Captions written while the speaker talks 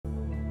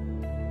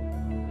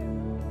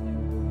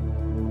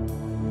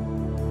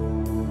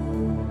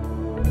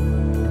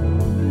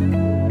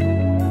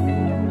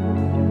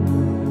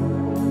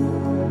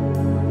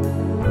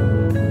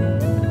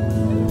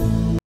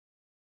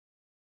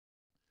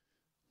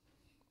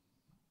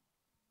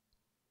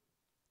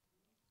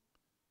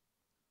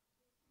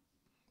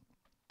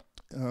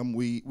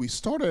We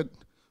started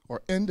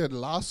or ended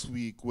last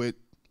week with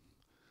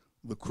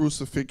the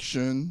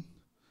crucifixion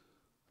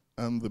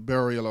and the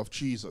burial of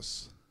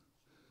Jesus.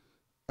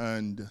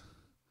 And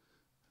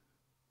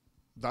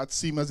that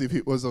seemed as if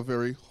it was a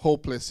very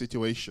hopeless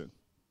situation.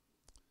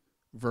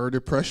 Very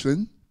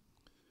depressing,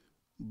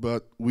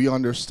 but we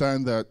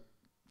understand that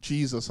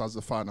Jesus has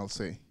the final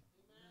say.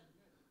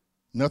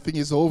 Nothing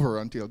is over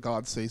until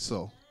God says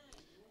so.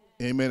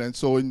 Amen. And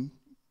so in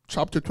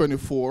chapter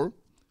 24,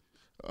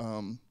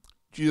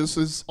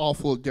 Jesus'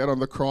 awful death on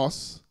the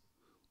cross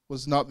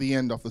was not the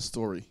end of the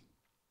story.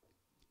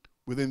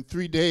 Within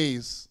 3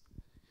 days,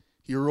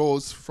 he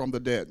rose from the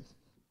dead.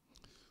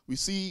 We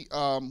see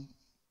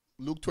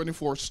Luke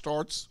 24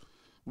 starts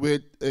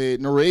with a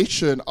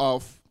narration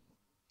of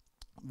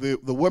the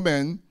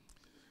women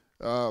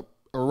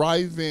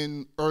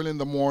arriving early in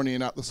the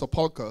morning at the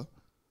sepulchre,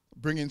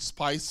 bringing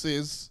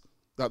spices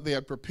that they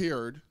had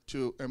prepared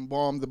to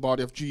embalm the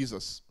body of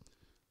Jesus.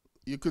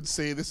 You could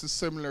say this is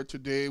similar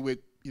today with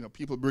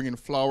people bringing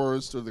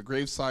flowers to the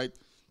gravesite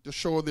to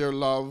show their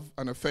love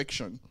and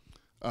affection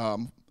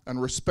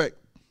and respect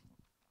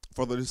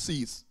for the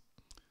deceased.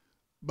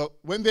 But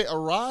when they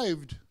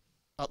arrived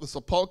at the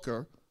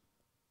sepulchre,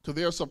 to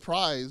their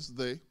surprise,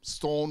 the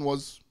stone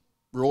was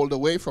rolled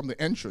away from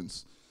the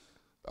entrance.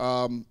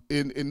 In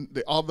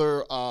the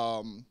other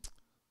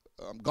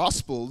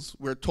Gospels,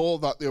 we're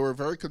told that they were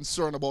very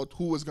concerned about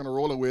who was going to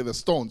roll away the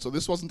stone. So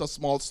this wasn't a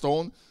small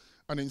stone.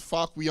 And in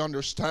fact, we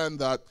understand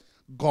that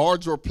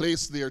guards were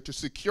placed there to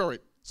secure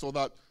it so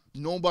that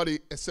nobody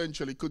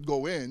essentially could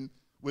go in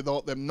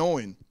without them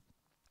knowing.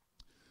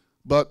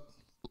 But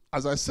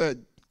as I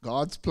said,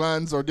 God's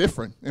plans are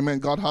different. Amen.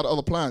 God had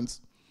other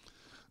plans.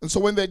 And so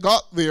when they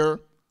got there,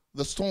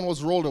 the stone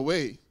was rolled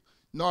away.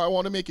 Now I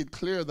want to make it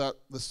clear that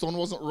the stone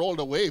wasn't rolled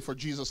away for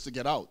Jesus to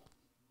get out.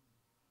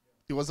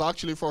 It was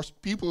actually for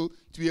people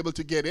to be able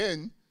to get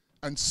in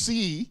and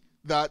see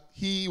that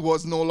he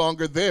was no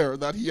longer there,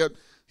 that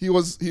he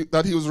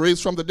was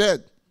raised from the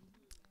dead,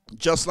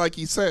 just like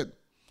he said.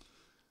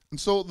 And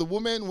so the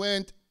women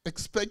went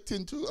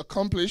expecting to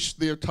accomplish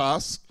their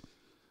task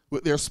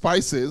with their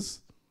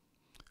spices.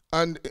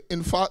 And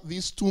in fact,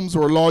 these tombs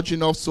were large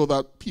enough so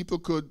that people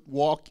could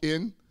walk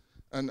in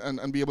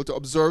and be able to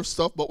observe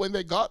stuff. But when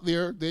they got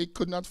there, they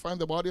could not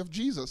find the body of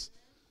Jesus.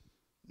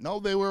 Now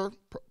they were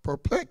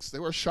perplexed. They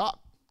were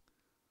shocked.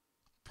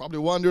 Probably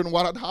wondering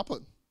what had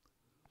happened.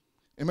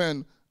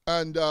 Amen.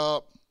 And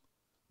the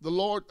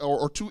Lord,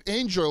 or two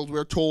angels,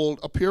 we're told,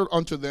 appeared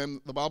unto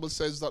them. The Bible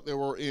says that they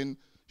were in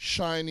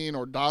shining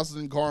or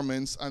dazzling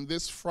garments, and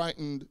this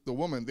frightened the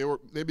woman.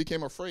 They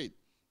became afraid.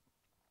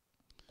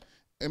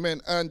 Amen.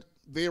 And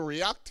they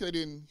reacted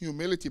in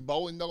humility,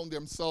 bowing down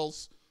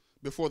themselves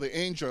before the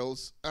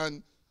angels.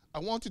 And I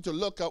want you to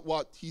look at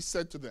what he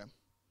said to them.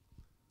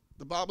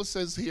 The Bible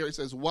says here, it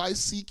says, "Why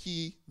seek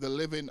ye the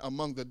living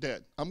among the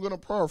dead?" I'm going to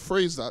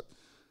paraphrase that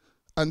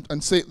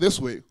and say it this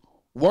way.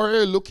 Why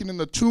are you looking in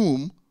the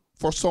tomb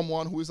for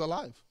someone who is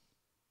alive?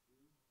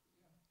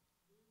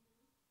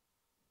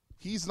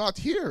 He's not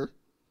here.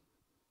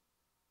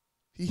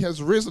 He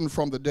has risen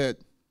from the dead.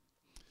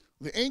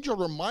 The angel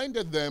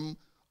reminded them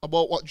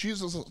about what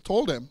Jesus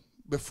told them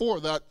before,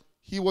 that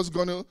he was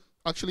going to,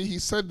 actually he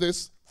said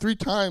this 3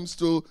 times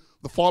to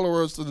the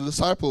followers, to the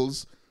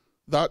disciples,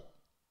 that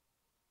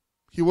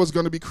he was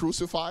going to be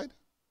crucified,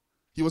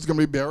 he was going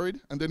to be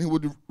buried, and then he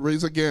would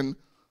rise again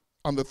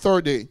on the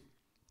 3rd day.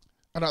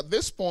 And at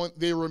this point,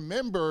 they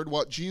remembered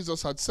what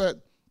Jesus had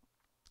said.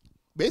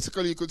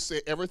 Basically, you could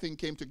say everything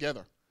came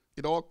together.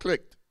 It all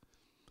clicked.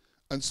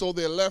 And so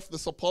they left the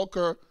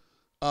sepulchre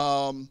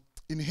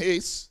in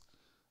haste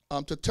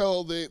to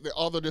tell the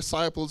other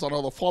disciples and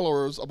other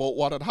followers about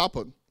what had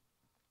happened.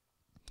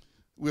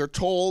 We are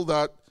told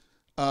that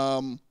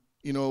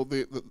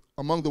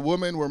among the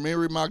women were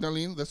Mary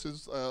Magdalene. This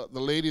is the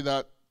lady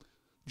that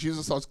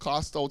Jesus has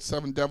cast out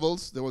 7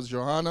 devils. There was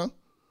Johanna,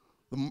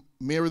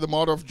 Mary, the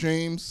mother of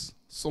James,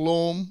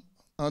 Salome,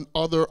 and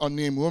other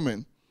unnamed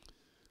women.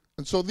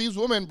 And so these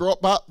women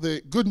brought back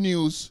the good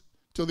news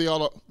to the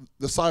other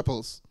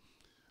disciples.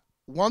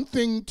 One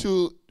thing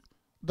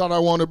that I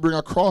want to bring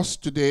across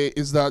today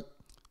is that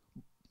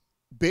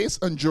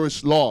based on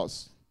Jewish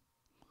laws,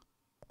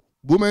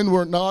 women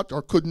were not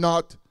or could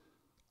not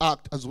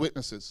act as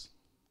witnesses.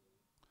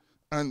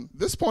 And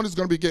this point is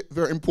going to be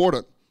very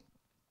important.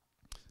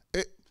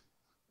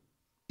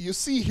 You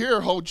see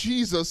here how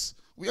Jesus,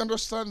 we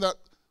understand that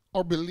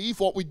our belief,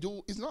 what we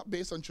do, is not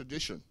based on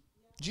tradition.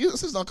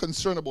 Jesus is not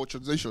concerned about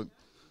tradition,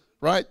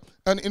 right?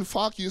 And in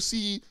fact, you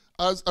see,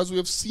 as we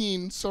have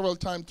seen several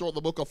times throughout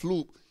the book of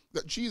Luke,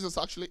 that Jesus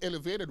actually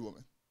elevated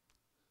women,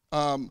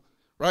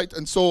 right?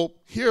 And so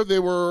here they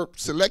were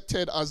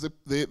selected as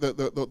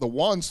the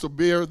ones to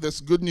bear this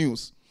good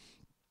news.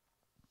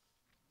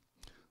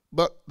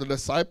 But the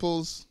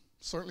disciples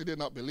certainly did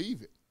not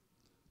believe it.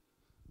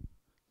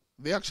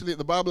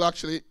 The Bible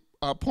actually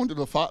pointed to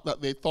the fact that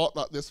they thought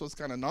that this was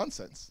kind of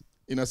nonsense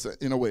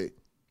in a way.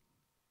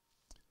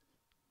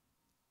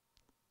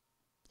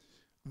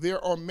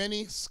 There are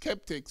many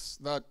skeptics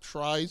that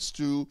tries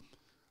to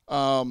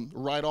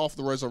write off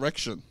the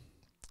resurrection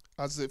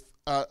as if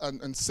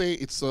and say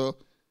it's a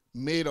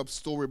made-up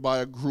story by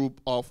a group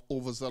of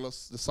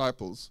overzealous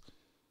disciples.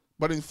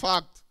 But in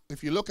fact,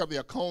 if you look at the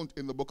account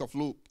in the book of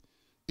Luke,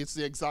 it's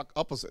the exact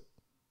opposite.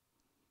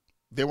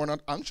 They were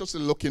not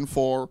anxiously looking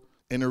for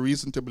any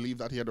reason to believe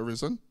that he had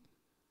arisen.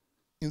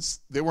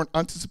 They weren't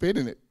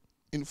anticipating it.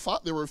 In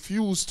fact, they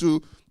refused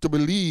to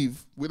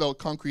believe without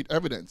concrete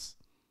evidence.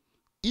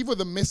 Even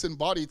the missing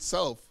body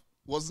itself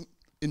wasn't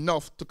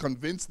enough to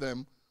convince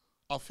them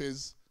of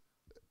his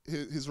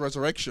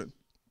resurrection.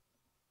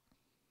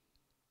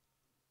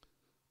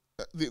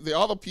 The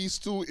other piece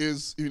too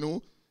is,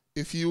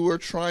 if you were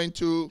trying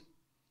to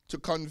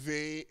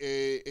convey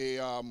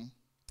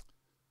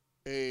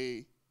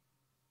a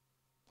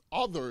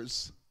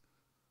others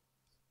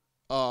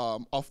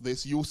of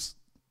this, you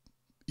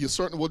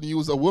certainly wouldn't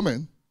use a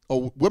woman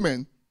or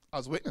women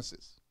as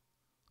witnesses,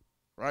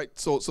 right?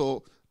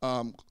 So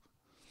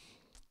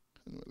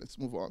let's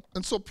move on.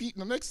 And so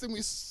the next thing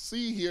we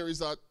see here is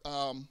that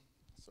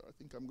sorry, I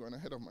think I'm going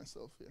ahead of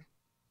myself here.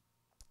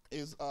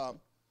 Is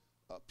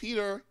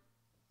Peter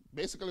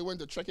basically went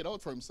to check it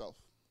out for himself.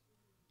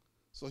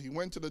 So he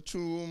went to the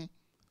tomb,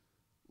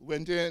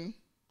 went in,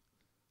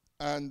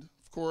 and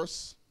of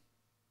course,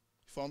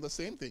 he found the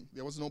same thing.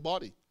 There was no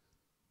body.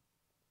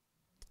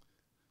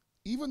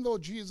 Even though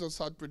Jesus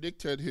had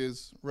predicted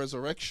his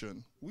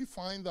resurrection, we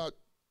find that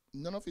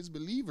none of his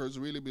believers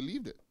really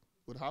believed it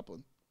would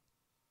happen.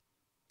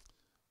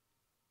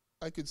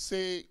 I could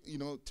say,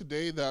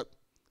 today that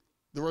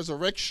the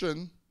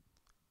resurrection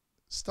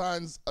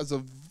stands as a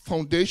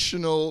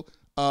foundational,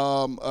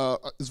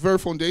 is very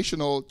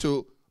foundational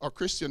to our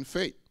Christian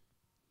faith.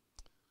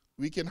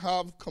 We can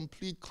have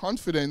complete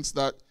confidence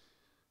that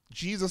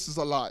Jesus is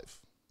alive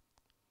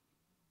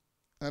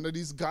and that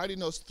he's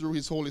guiding us through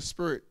his Holy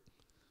Spirit.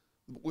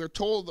 We're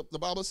told, that the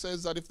Bible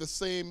says that if the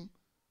same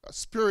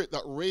Spirit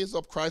that raised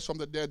up Christ from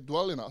the dead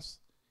dwell in us,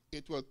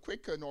 it will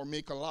quicken or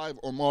make alive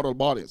our mortal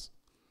bodies.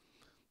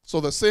 So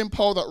the same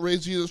power that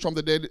raised Jesus from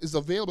the dead is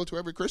available to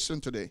every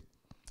Christian today.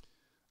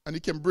 And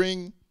it can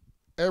bring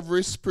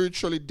every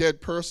spiritually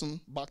dead person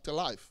back to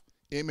life.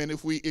 Amen.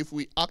 If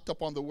we act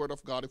upon the word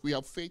of God, if we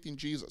have faith in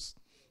Jesus.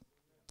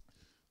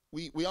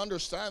 We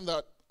understand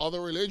that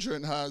other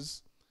religion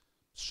has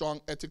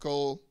strong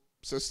ethical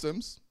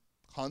systems,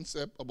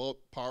 concept about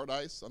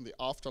paradise and the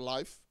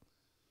afterlife.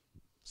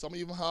 Some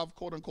even have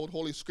quote-unquote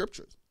holy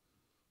scriptures.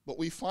 But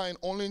we find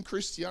only in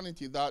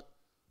Christianity that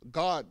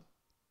God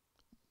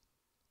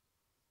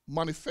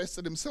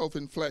manifested himself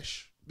in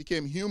flesh,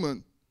 became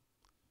human,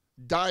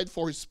 died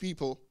for his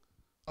people,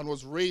 and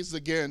was raised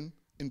again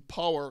in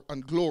power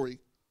and glory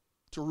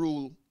to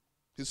rule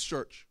his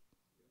church.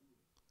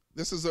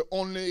 This is the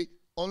only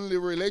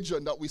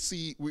religion that we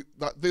see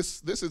that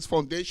this is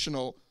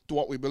foundational to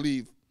what we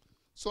believe.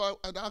 So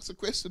I'd ask the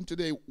question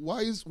today,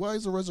 why is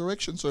the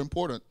resurrection so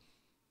important?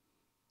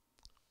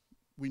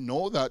 We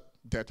know that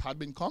death had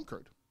been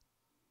conquered.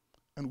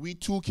 And we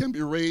too can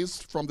be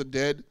raised from the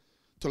dead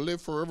to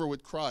live forever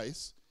with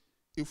Christ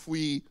if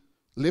we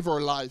live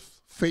our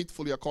life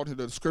faithfully according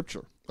to the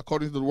scripture,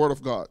 according to the word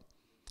of God.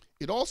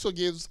 It also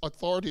gives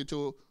authority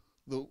to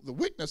the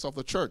witness of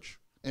the church.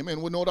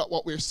 Amen. We know that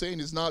what we're saying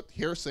is not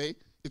hearsay,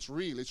 it's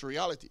real, it's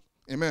reality.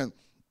 Amen.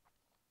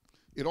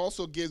 It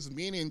also gives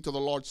meaning to the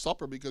Lord's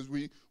Supper because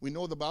we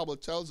know the Bible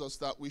tells us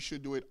that we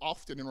should do it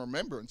often in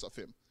remembrance of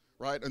him,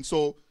 right? And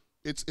so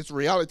it's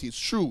reality, it's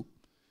true.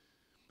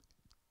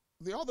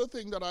 The other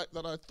thing that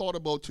I thought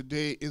about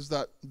today is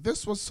that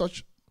this was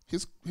such,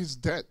 his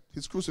death,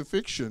 his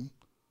crucifixion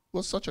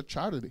was such a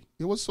tragedy.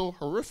 It was so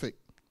horrific.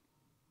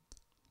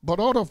 But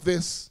out of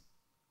this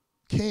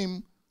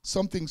came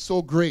something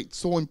so great,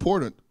 so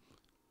important.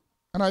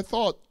 And I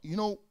thought,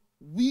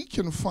 we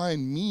can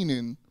find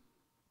meaning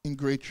in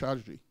great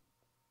tragedy.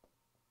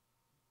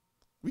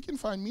 We can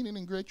find meaning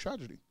in great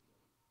tragedy.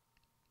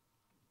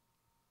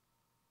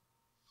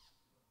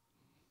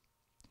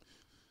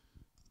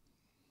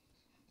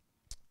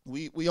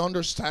 We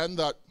understand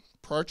that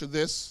prior to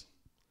this,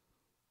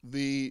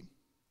 the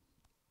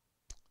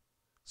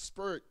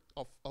spirit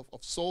of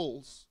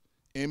souls,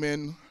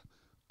 amen,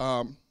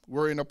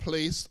 were in a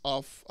place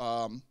of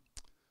a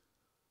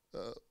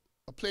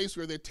place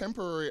where they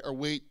temporarily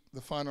await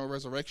the final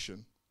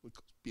resurrection.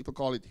 People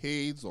call it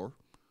Hades or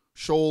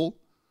Sheol.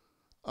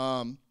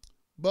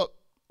 But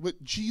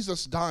with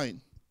Jesus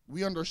dying,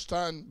 we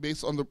understand,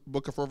 based on the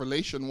book of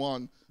Revelation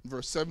 1,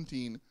 verse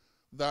 17,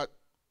 that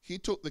he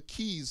took the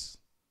keys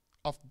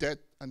of death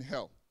and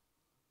hell.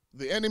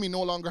 The enemy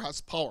no longer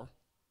has power.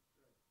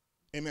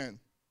 Amen.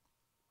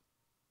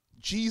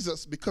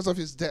 Jesus, because of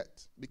his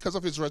death, because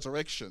of his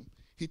resurrection,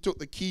 he took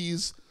the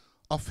keys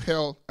of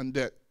hell and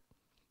death.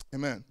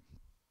 Amen.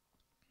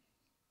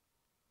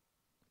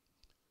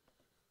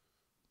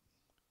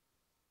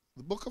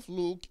 The book of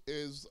Luke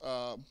is,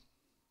 I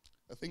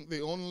think,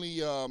 the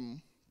only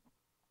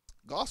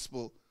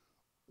gospel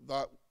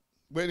that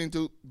went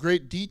into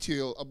great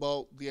detail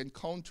about the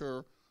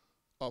encounter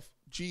of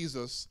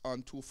Jesus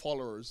and two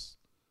followers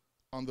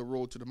on the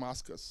road to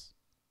Damascus.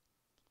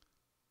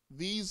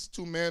 these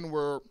two men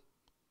were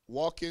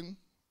walking,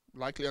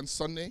 likely on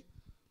Sunday,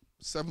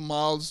 7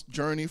 miles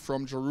journey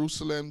from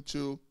Jerusalem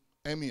to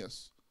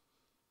Emmaus.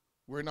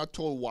 We're not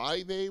told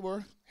why they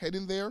were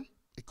heading there.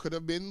 It could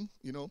have been,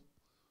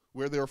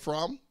 where they're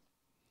from.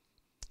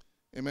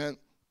 Amen.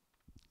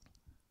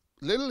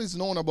 Little is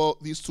known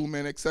about these two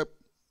men except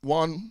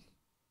one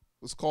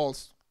was called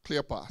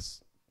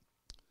Cleopas.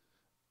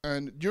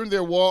 And during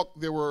their walk,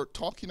 they were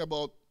talking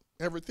about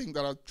everything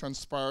that had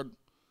transpired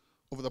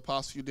over the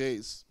past few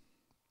days.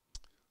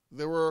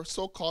 They were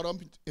so caught up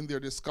in their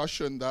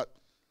discussion that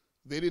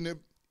they didn't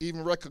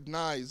even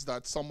recognize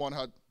that someone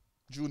had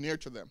drew near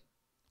to them.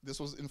 This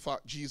was, in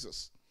fact,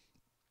 Jesus.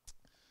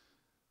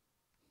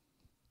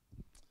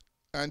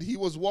 And he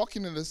was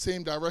walking in the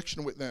same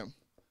direction with them.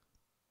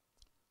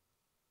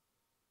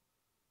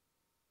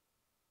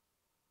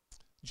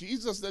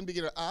 Jesus then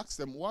began to ask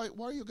them, why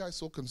are you guys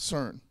so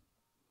concerned?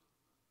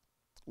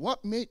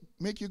 What make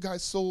you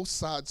guys so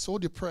sad, so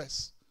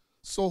depressed,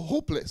 so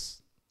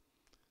hopeless?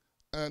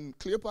 And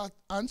Cleopas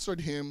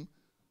answered him,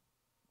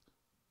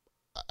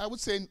 I would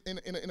say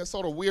in a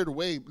sort of weird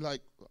way,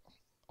 like,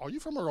 are you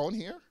from around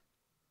here?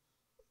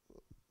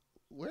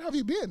 Where have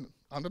you been?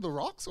 Under the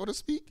rock, so to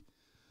speak?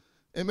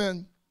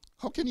 Amen.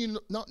 How can you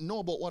not know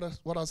about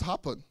what has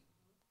happened?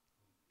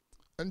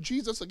 And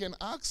Jesus again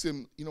asked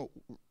him,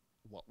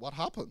 what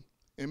happened?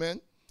 Amen.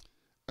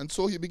 And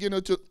so he began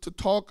to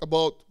talk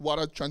about what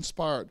had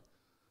transpired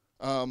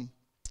over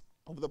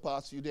the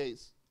past few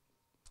days.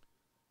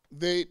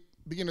 They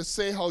began to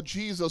say how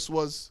Jesus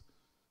was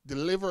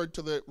delivered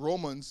to the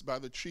Romans by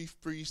the chief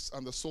priests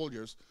and the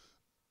soldiers.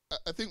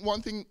 I think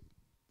one thing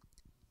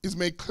is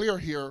made clear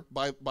here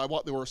by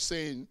what they were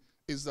saying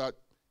is that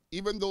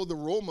even though the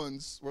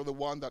Romans were the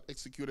one that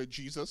executed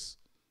Jesus,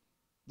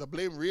 the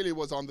blame really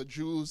was on the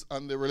Jews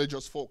and the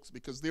religious folks,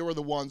 because they were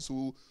the ones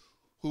who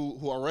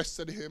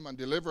arrested him and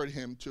delivered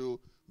him to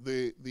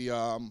the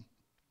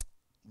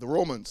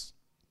Romans.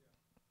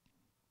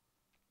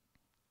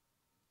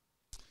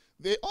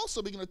 They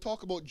also begin to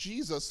talk about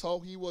Jesus, how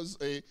he was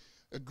a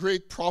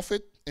great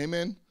prophet,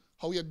 amen,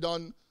 how he had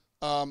done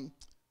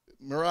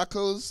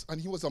miracles,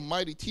 and he was a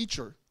mighty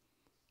teacher.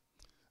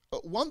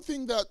 One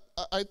thing that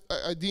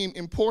I deem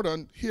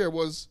important here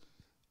was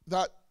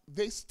that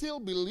they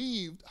still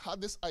had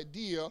this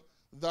idea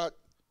that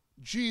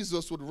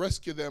Jesus would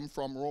rescue them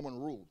from Roman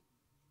rule.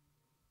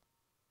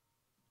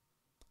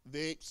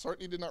 They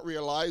certainly did not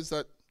realize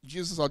that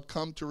Jesus had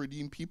come to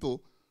redeem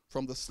people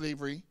from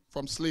slavery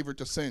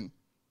to sin.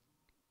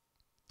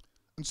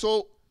 And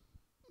so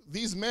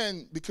these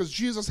men, because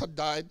Jesus had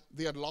died,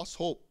 they had lost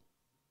hope.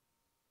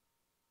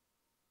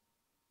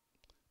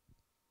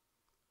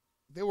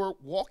 They were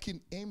walking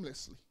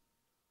aimlessly.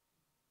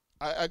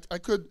 I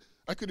could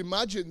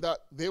imagine that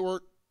they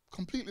were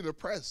completely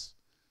depressed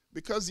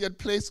because they had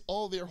placed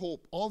all their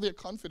hope, all their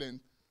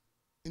confidence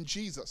in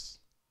Jesus.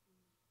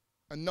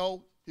 And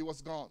now he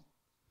was gone.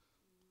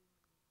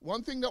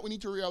 One thing that we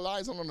need to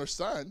realize and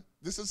understand,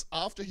 this is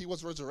after he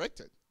was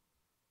resurrected.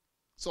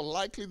 So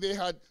likely they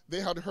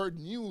had heard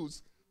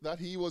news that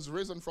he was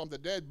risen from the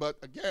dead, but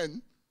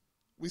again,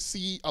 we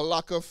see a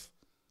lack of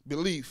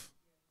belief.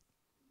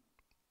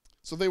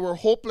 So they were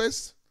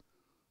hopeless,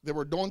 they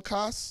were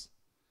downcast,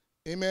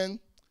 amen.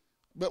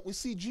 But we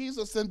see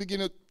Jesus then begin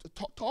to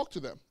talk to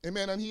them,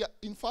 amen. And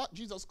in fact,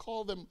 Jesus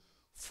called them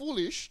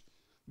foolish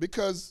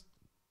because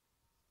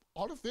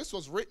all of this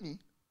was written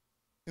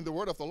in the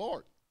word of the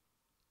Lord,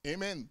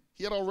 amen.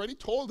 He had already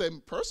told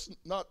them,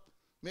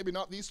 maybe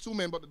not these two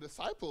men, but the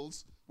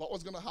disciples, what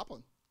was going to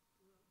happen.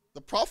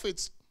 The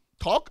prophets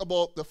talk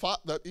about the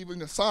fact that even in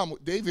the Psalm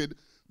with David,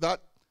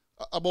 that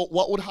about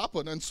what would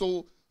happen. And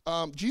so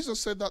Jesus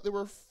said that they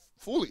were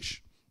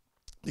foolish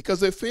because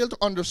they failed to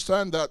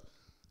understand that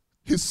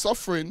his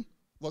suffering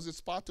was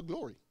his path to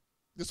glory.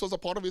 This was a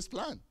part of his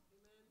plan.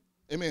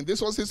 Amen.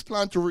 This was his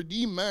plan to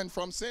redeem man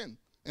from sin.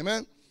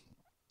 Amen.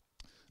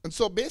 And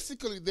so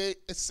basically,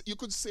 you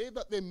could say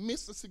that they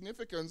missed the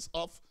significance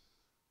of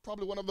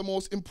probably one of the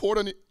most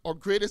important or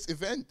greatest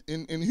event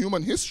in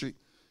human history,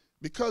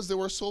 because they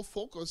were so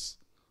focused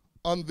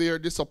on their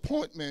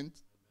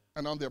disappointment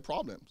and on their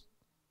problems.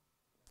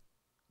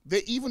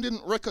 They even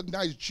didn't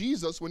recognize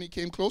Jesus when he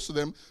came close to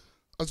them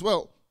as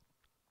well.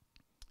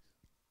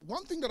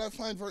 One thing that I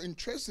find very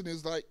interesting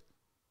is like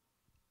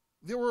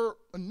there were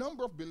a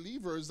number of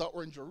believers that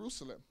were in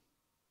Jerusalem,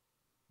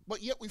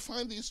 but yet we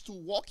find these two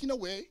walking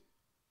away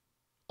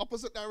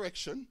opposite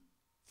direction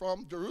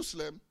from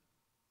Jerusalem,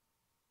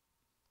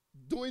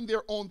 doing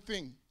their own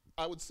thing,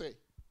 I would say.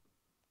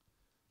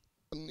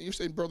 And you're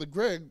saying, Brother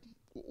Greg,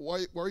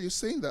 why are you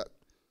saying that?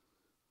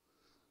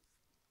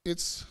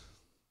 It's,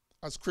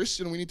 as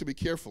Christians, we need to be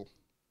careful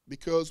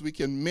because we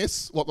can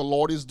miss what the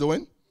Lord is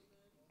doing.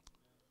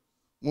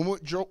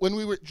 When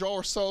we withdraw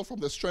ourselves from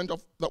the strength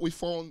that we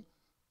found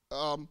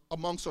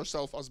amongst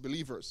ourselves as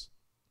believers,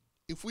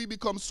 if we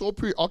become so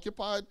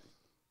preoccupied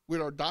with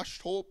our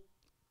dashed hope,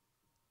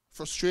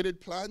 frustrated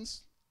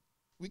plans,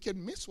 we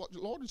can miss what the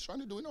Lord is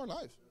trying to do in our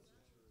life.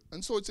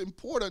 And so it's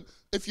important,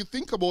 if you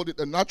think about it,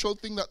 the natural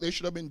thing that they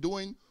should have been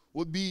doing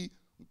would be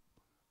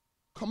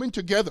coming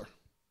together,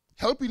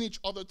 helping each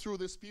other through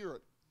this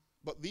period.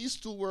 But these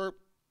two were,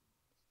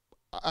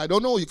 I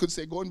don't know, you could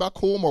say going back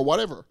home or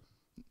whatever.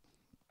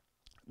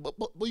 But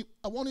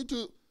I wanted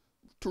to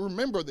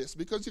remember this,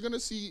 because you're going to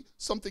see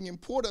something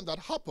important that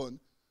happened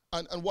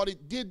and what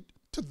it did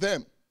to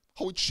them,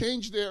 how it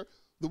changed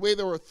the way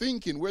they were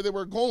thinking, where they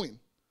were going.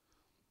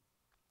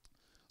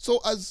 So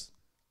as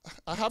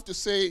I have to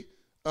say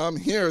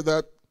here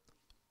that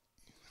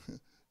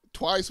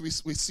twice we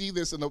see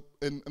this in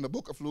the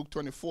book of Luke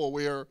 24,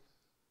 where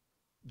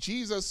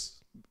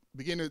Jesus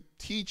began to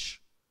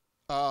teach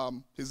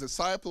his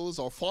disciples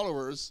or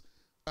followers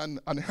and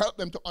help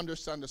them to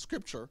understand the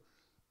scripture.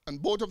 And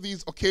both of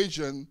these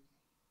occasions,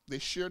 they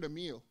shared a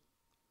meal.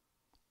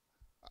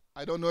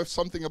 I don't know if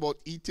something about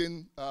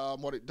eating,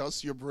 what it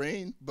does to your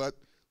brain, but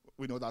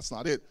we know that's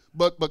not it.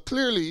 But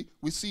clearly,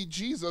 we see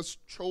Jesus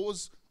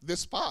chose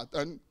this path.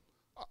 And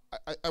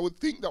I would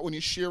think that when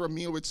you share a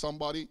meal with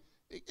somebody,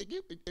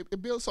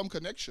 it builds some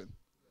connection,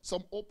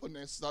 some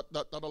openness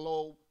that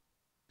allow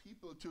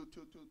people to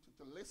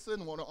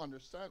listen, want to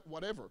understand,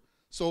 whatever.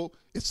 So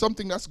it's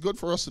something that's good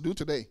for us to do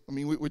today. I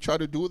mean, we try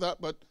to do that,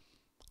 but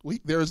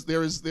there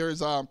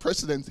is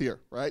precedent here,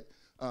 right?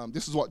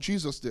 This is what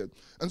Jesus did.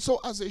 And so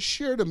as they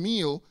shared a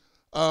meal,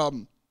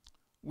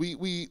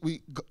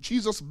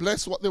 Jesus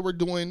blessed what they were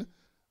doing,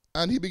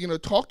 and he began to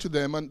talk to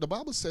them. And the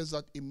Bible says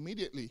that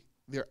immediately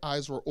their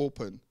eyes were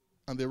open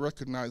and they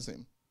recognized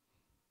him.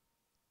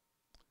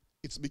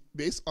 It's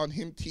based on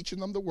him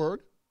teaching them the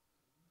word,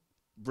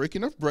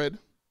 breaking of bread,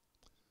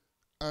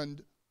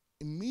 and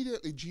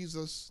immediately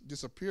Jesus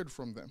disappeared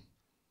from them.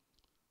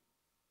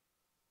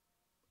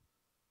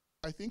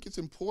 I think it's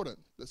important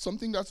that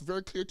something that's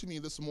very clear to me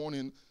this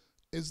morning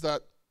is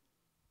that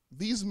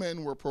these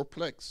men were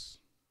perplexed.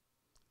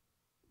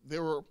 They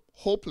were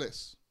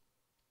hopeless.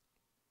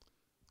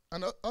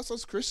 And us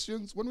as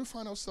Christians, when we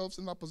find ourselves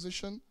in that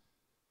position,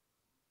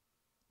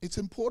 it's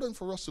important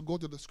for us to go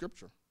to the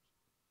scripture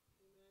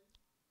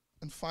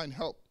and find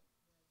help.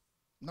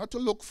 Not to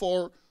look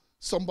for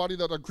somebody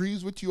that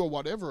agrees with you or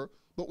whatever,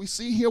 but we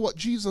see here what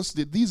Jesus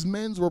did. These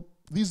men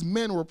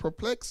were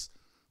perplexed.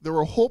 They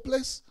were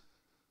hopeless.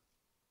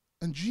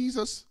 And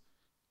Jesus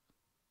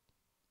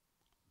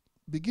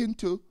began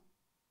to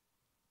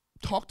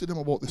talk to them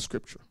about the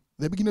scripture.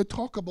 They begin to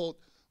talk about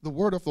the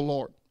word of the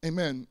Lord.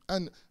 Amen.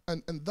 And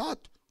that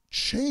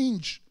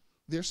changed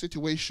their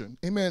situation.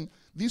 Amen.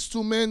 These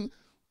two men,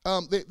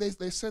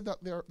 they said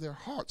that their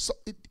hearts, so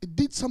it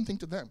did something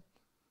to them.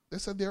 They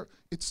said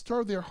it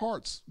stirred their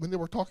hearts when they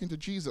were talking to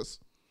Jesus.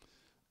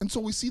 And so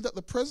we see that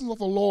the presence of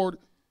the Lord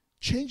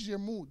changed their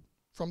mood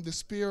from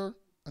despair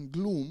and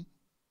gloom,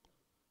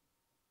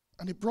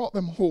 and it brought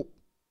them hope.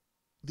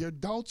 Their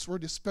doubts were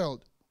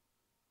dispelled.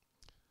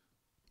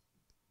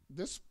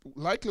 This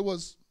likely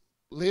was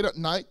late at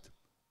night,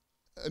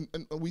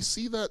 and we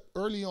see that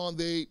early on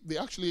they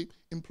actually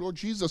implored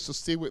Jesus to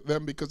stay with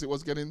them because it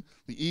was getting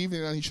the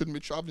evening and he shouldn't be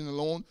traveling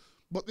alone.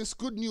 But this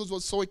good news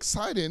was so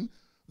exciting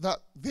that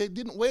they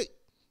didn't wait.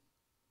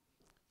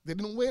 They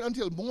didn't wait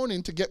until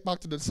morning to get back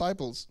to the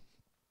disciples.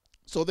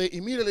 So they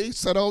immediately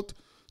set out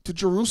to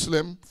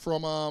Jerusalem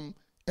from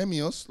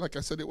Emmaus. Like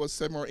I said, it was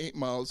 7 or 8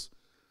 miles.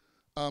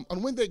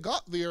 And when they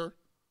got there,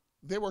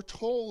 they were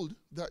told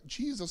that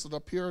Jesus had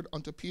appeared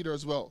unto Peter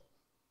as well.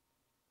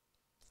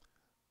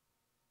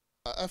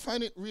 I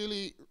find it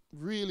really,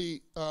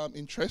 really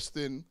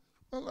interesting.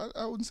 Well,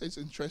 I wouldn't say it's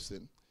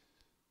interesting.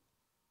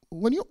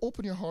 When you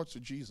open your heart to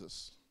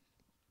Jesus,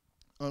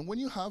 and when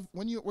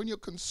you're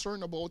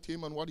concerned about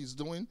him and what he's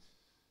doing,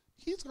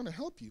 he's going to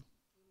help you.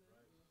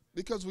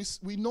 Because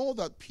we know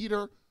that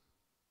Peter,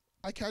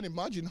 I can't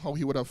imagine how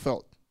he would have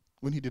felt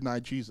when he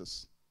denied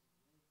Jesus.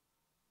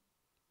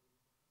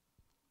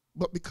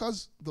 But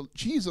because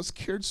Jesus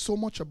cared so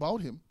much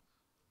about him,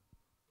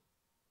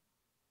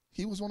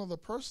 he was one of the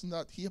persons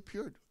that he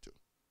appeared to.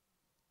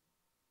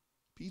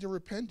 Peter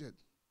repented,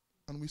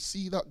 and we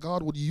see that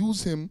God would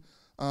use him,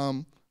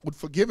 would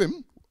forgive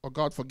him, or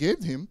God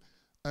forgave him,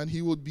 and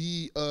he would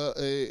be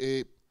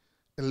a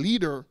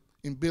leader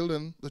in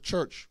building the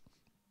church.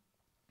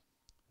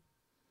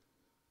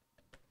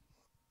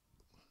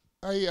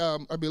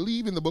 I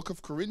believe in the book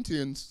of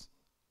Corinthians,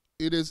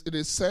 it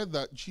is said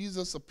that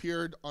Jesus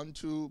appeared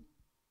unto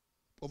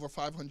over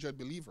 500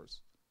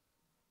 believers.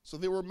 So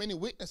there were many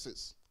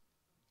witnesses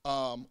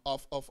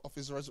of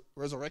his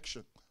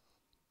resurrection.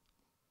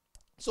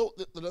 So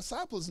the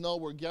disciples now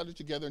were gathered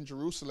together in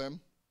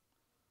Jerusalem,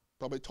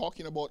 probably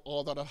talking about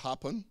all that had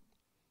happened.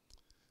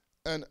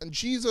 And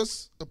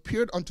Jesus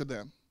appeared unto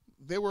them.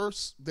 They were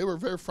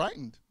very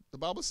frightened. The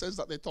Bible says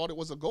that they thought it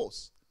was a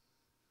ghost.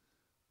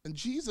 And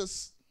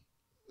Jesus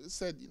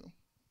said,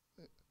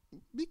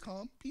 be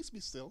calm, peace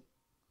be still.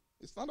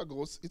 It's not a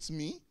ghost, it's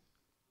me.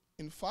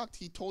 In fact,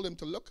 he told them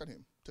to look at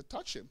him, to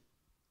touch him,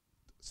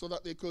 so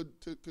that they could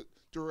to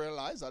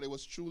realize that it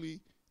was truly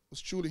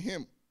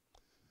him.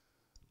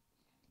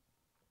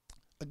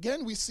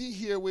 Again, we see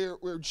here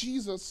where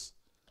Jesus,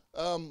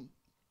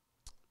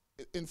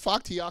 in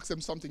fact, he asked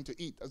them something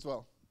to eat as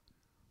well,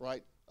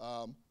 right?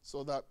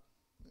 So that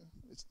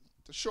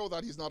to show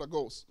that he's not a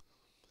ghost.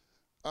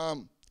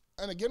 And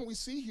again, we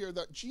see here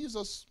that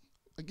Jesus,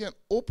 again,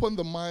 opened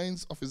the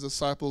minds of his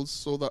disciples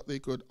so that they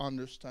could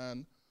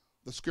understand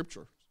the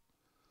scripture.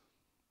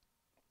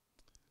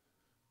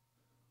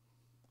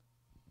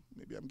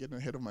 Maybe I'm getting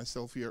ahead of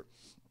myself here.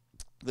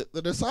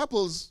 The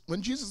disciples,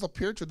 when Jesus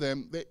appeared to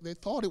them, they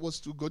thought it was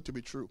too good to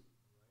be true.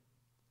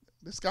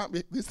 This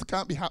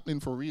can't be happening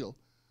for real.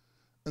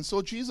 And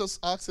so Jesus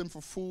asked him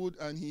for food,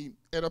 and he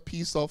ate a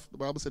piece of, the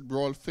Bible said,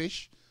 broiled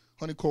fish,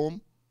 honeycomb.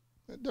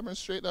 It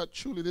demonstrates that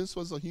truly this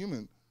was a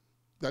human,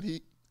 that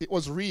it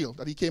was real,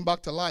 that he came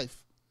back to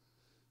life.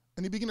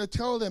 And he began to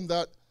tell them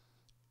that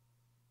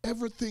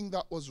everything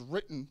that was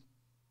written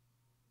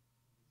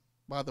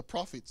by the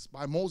prophets,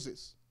 by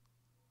Moses,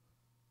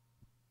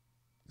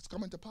 it's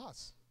coming to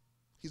pass.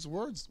 His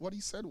words, what he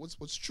said was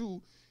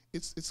true.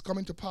 It's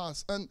coming to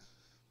pass. And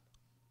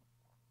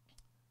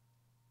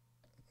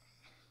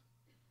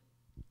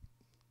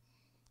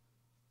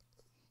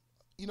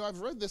you know, I've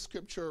read this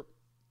scripture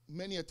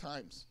many a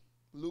times.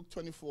 Luke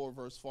 24,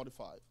 verse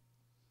 45.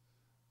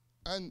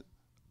 And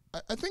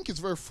I think it's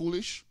very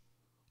foolish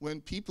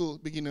when people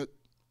begin to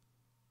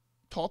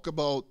talk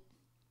about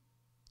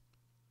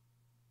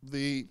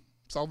the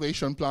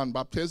salvation plan,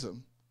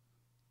 baptism,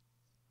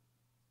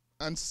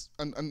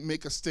 and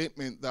make a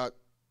statement that,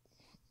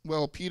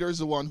 well, Peter's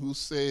the one who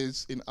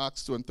says in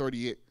Acts 2 and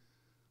 38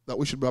 that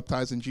we should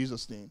baptize in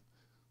Jesus' name.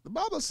 The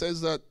Bible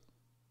says that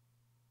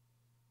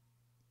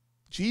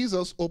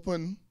Jesus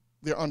opened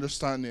their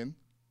understanding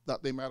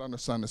that they might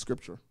understand the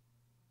scripture.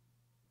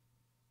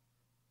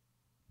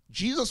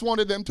 Jesus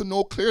wanted them to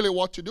know clearly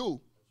what to do.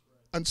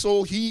 And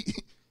so he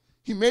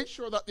made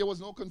sure that there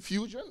was no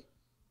confusion.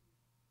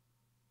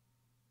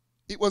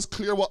 It was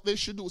clear what they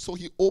should do. So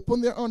he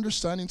opened their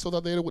understanding so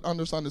that they would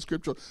understand the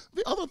scripture.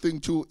 The other thing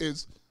too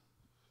is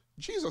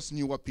Jesus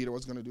knew what Peter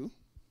was going to do.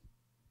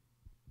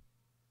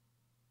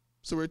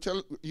 So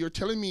you're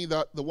telling me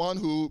that the one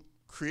who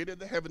created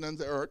the heaven and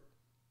the earth,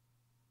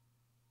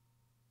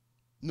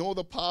 know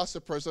the past,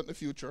 the present, the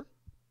future,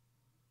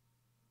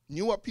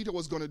 knew what Peter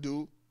was going to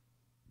do,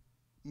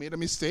 made a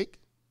mistake?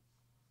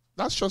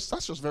 That's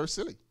just very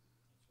silly.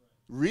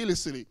 Really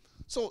silly.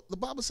 So the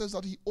Bible says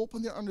that he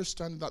opened their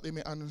understanding that they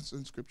may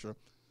understand scripture.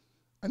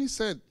 And he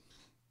said,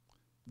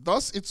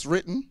 thus it's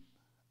written,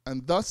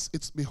 and thus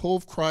it's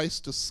behoved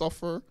Christ to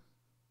suffer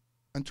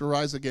and to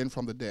rise again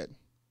from the dead.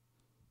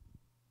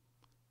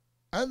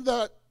 And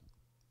that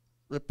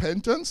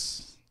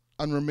repentance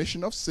and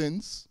remission of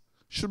sins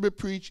should be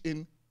preached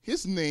in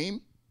his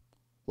name.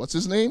 What's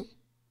his name?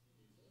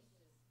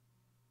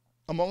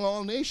 Among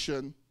all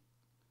nations,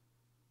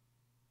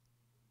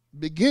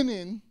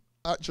 beginning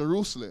at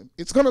Jerusalem.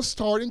 It's going to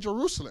start in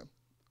Jerusalem.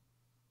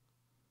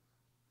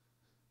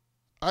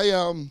 I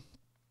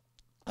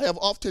have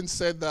often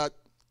said that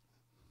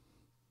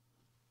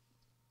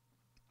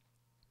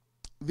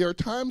there are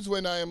times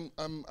when I'm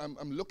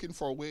looking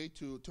for a way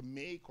to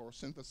make or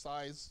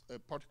synthesize a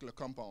particular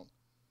compound.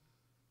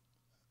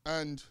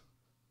 And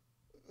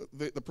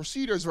the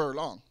procedure is very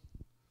long.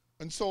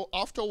 And so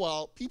after a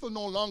while, people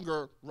no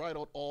longer write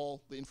out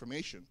all the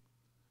information.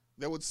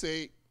 They would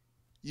say,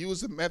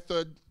 use a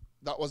method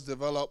that was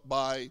developed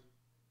by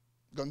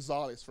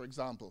Gonzalez, for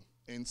example,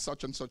 in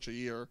such and such a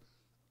year,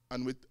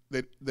 and with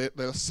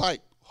the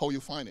cite how you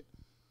find it.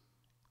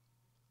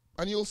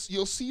 And you'll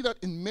see that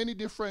in many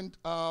different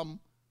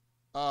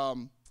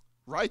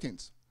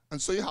writings.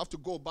 And so you have to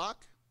go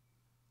back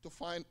to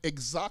find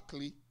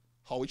exactly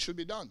how it should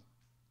be done.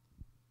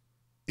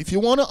 If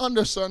you want to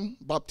understand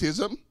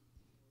baptism,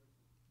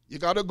 you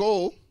got to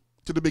go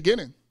to the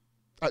beginning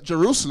at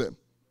Jerusalem.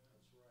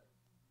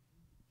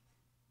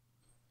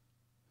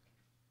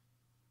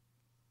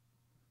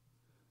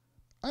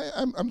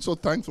 I'm so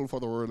thankful for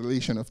the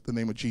revelation of the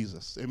name of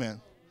Jesus. Amen.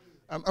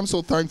 I'm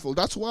so thankful.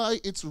 That's why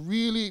it's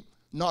really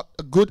not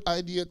a good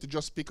idea to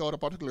just pick out a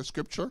particular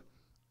scripture.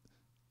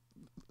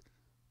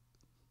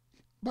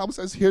 Bible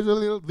says, here's a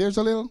little, there's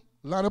a little,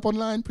 line upon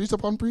line, precept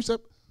upon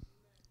precept.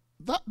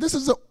 This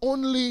is the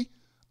only,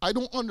 I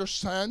don't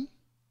understand.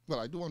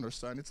 Well, I do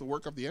understand. It's the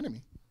work of the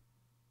enemy.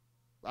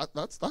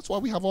 That's why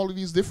we have all of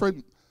these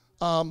different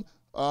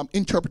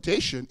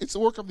interpretation. It's the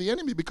work of the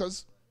enemy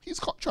because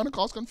he's trying to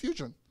cause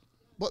confusion.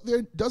 But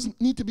there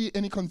doesn't need to be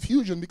any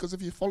confusion because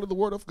if you follow the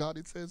word of God,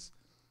 it says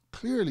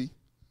clearly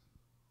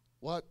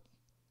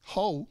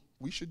how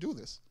we should do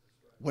this.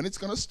 When it's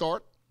going to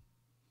start,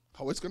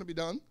 how it's going to be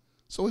done.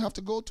 So we have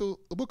to go to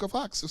the book of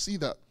Acts to see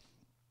that.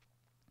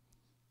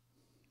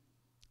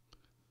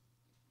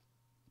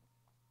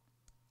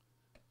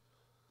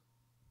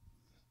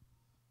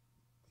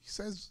 He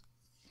says,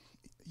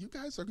 you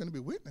guys are going to be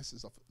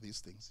witnesses of these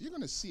things. You're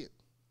going to see it.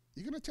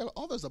 You're going to tell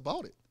others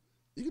about it.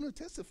 You're going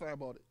to testify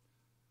about it.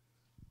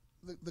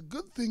 The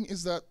good thing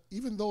is that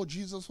even though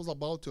Jesus was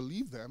about to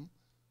leave them,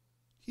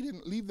 he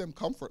didn't leave them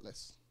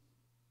comfortless.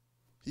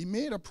 He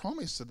made a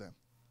promise to them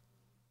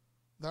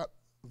that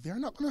they're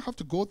not going to have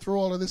to go through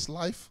all of this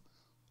life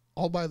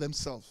all by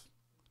themselves.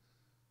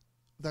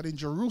 That in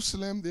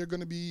Jerusalem they're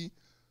going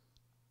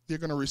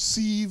to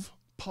receive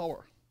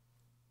power.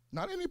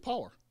 Not any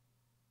power.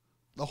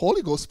 The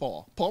Holy Ghost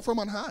power. Power from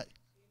on high.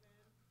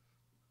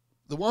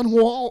 The one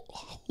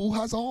who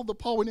has all the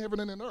power in heaven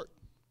and in earth.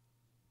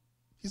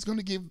 He's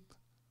going to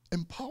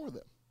empower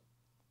them.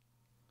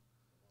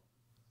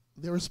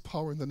 There is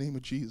power in the name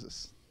of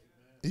Jesus.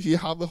 If you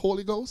have the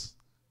Holy Ghost,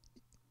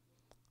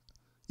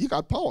 you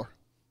got power.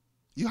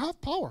 You have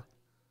power.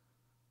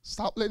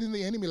 Stop letting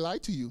the enemy lie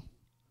to you.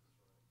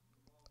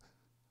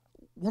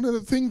 One of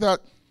the things that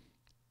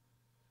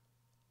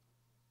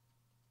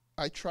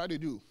I try to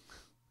do,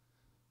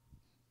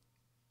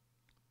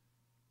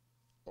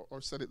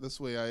 or said it this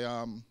way,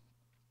 at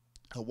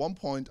one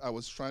point I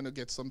was trying to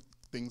get some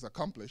things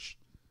accomplished,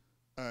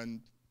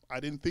 and I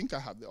didn't think I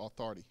had the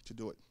authority to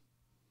do it.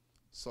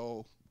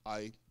 So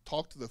I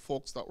talked to the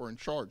folks that were in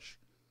charge,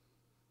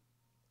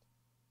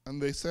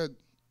 and they said,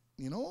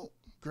 you know,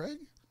 Greg,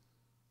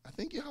 I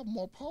think you have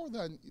more power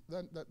than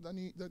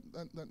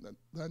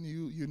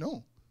you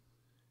know.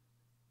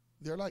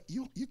 They're like,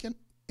 you can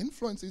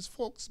influence these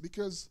folks,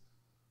 because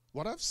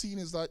what I've seen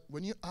is that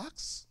when you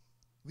ask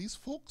these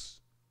folks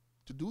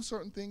to do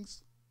certain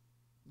things,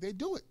 they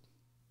do it.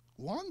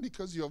 One,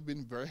 because you have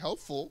been very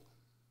helpful,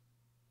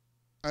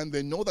 and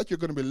they know that you're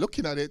going to be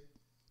looking at it.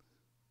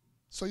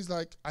 So he's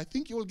like, I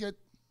think you will get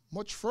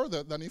much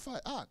further than if I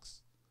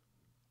ask.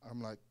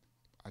 I'm like,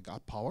 I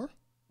got power?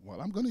 Well,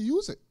 I'm going to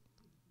use it.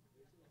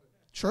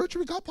 Church,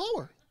 we got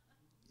power.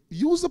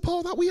 Use the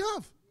power that we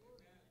have.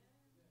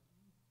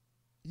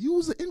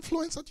 Use the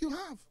influence that you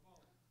have.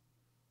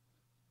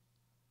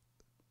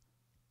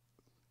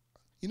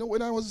 You know,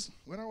 when I was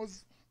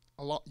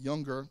a lot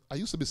younger, I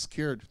used to be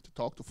scared to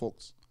talk to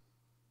folks.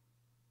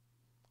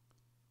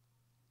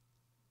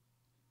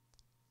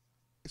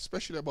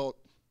 Especially about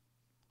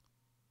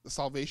the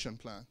salvation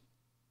plan.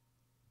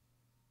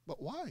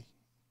 But why?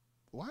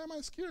 Why am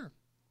I scared?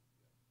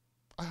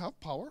 I have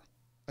power.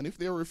 And if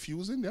they're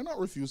refusing, they're not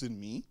refusing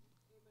me.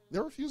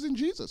 They're refusing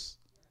Jesus.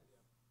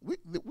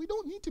 We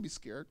don't need to be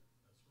scared.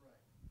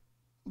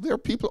 There are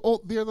people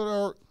out there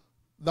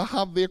that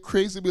have their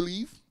crazy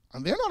belief,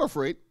 and they're not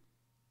afraid.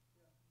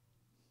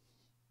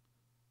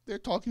 They're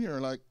talking here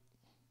like,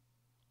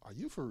 are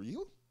you for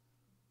real?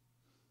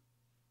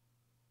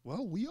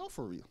 Well, we are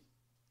for real.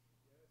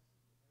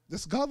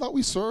 This God that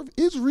we serve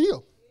is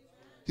real.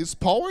 His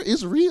power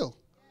is real.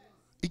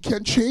 It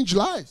can change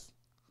life.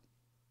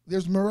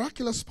 There's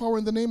miraculous power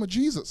in the name of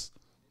Jesus.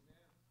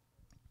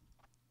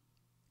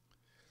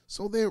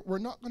 So they were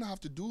not going to have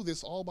to do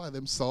this all by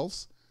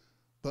themselves,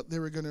 but they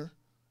were going to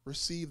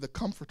receive the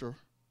Comforter,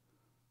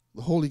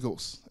 the Holy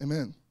Ghost.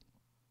 Amen.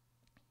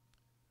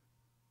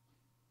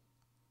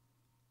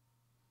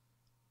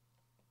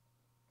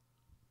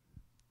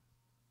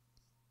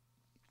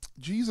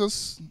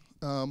 Jesus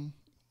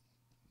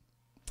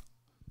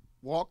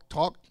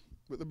talked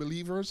with the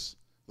believers,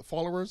 the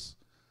followers,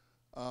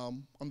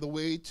 on the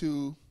way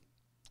to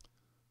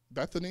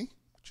Bethany,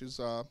 which is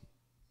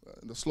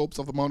the slopes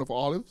of the Mount of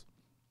Olives,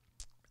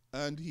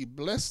 and he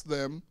blessed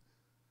them.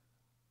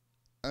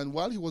 And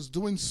while he was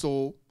doing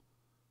so,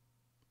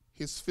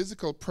 his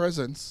physical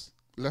presence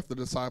left the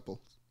disciples.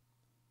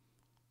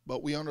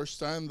 But we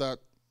understand that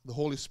the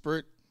Holy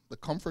Spirit, the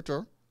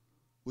Comforter,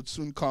 would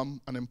soon come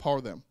and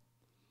empower them.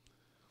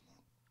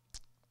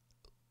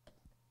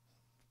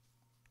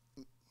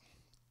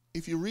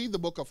 If you read the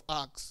book of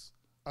Acts,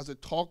 as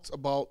it talks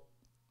about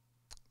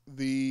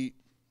the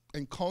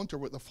encounter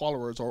with the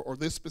followers, or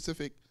this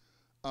specific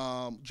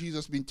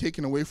Jesus being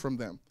taken away from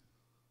them,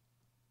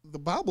 the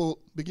Bible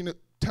begins to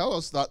tell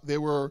us that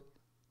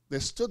they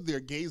stood there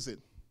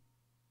gazing,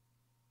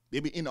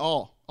 maybe in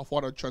awe of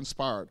what had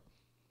transpired.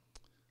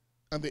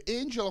 And the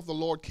angel of the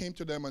Lord came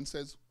to them and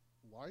says,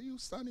 why are you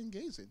standing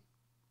gazing?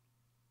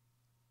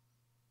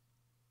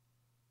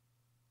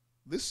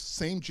 This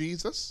same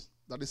Jesus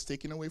that is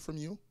taken away from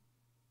you,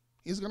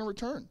 he's going to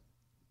return.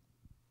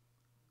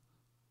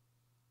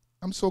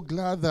 I'm so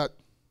glad that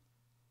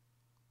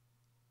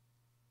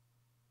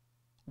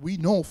we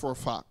know for a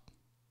fact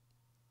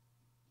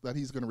that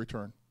he's going to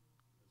return.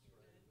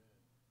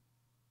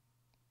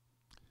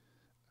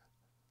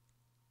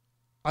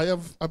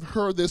 I've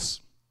heard this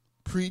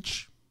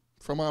preach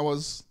from when I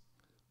was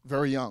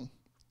very young.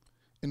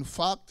 In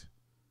fact,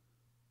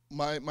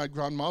 my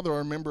grandmother, I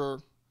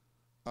remember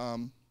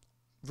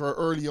very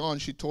early on,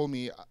 she told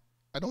me,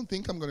 I don't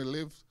think I'm going to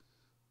live,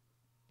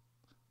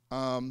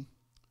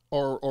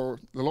 or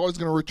the Lord is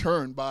going to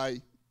return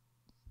by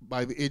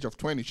the age of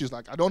 20. She's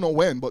like, I don't know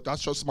when, but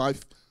that's just my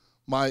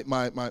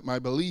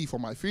belief or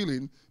my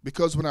feeling,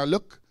 because when I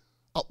look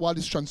at what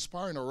is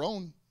transpiring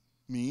around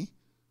me,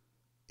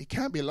 it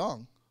can't be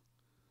long.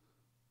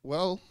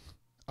 Well,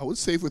 I would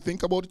say if we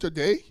think about it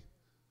today,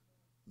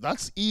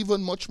 that's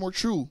even much more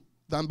true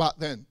than back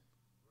then.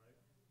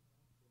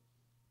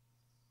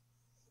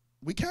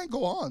 We can't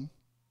go on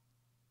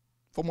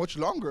for much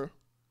longer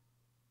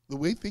the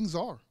way things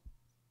are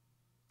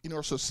in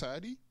our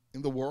society,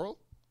 in the world.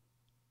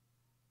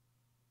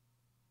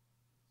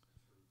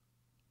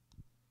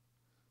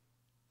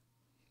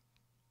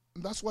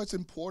 And that's why it's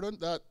important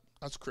that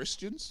as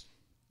Christians,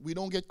 we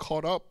don't get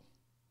caught up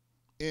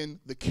in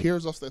the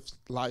cares of this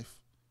life.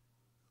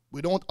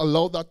 We don't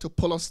allow that to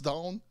pull us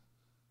down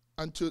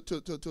and to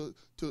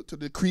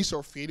decrease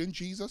our faith in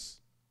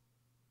Jesus.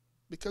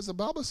 Because the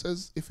Bible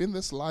says, if in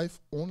this life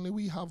only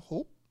we have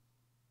hope,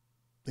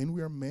 then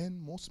we are men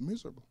most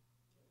miserable.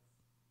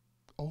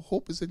 Our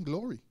hope is in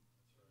glory.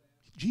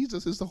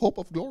 Jesus is the hope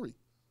of glory.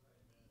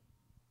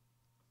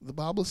 The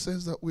Bible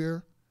says that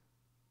we're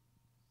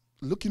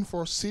looking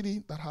for a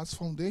city that has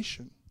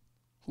foundation,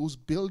 whose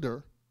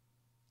builder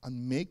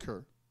and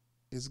maker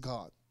is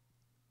God.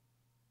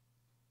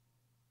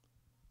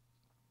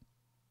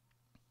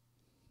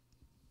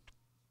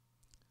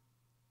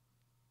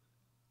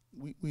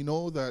 We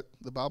know that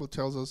the Bible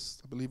tells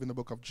us, I believe in the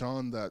book of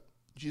John, that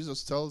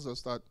Jesus tells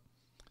us that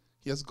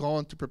he has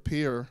gone to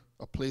prepare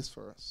a place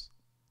for us.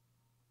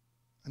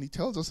 And he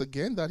tells us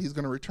again that he's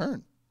going to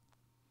return.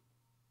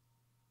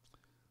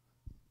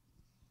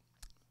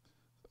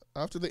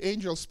 After the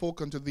angel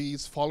spoke unto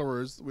these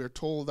followers, we are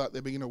told that they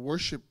began to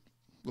worship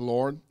the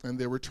Lord, and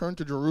they returned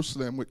to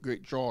Jerusalem with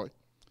great joy,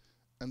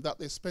 and that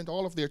they spent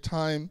all of their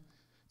time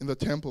in the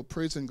temple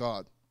praising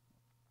God.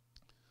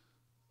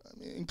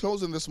 In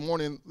closing this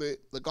morning,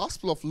 the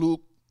Gospel of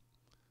Luke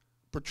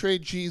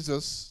portrayed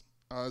Jesus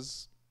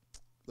as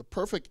the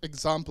perfect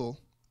example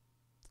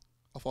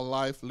of a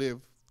life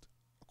lived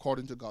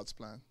according to God's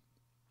plan.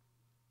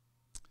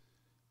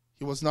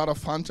 He was not a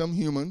phantom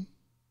human.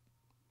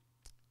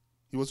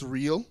 He was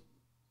real.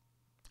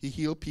 He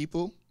healed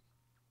people.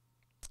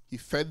 He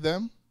fed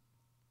them.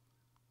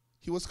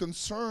 He was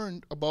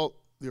concerned about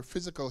their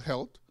physical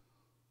health,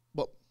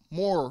 but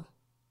more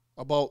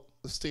about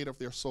the state of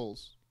their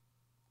souls.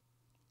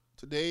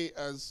 Today,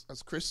 as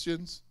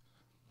Christians,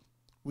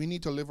 we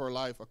need to live our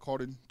life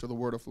according to the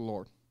word of the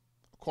Lord,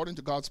 according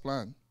to God's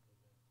plan.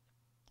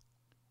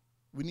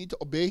 We need to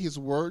obey his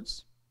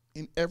words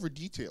in every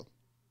detail.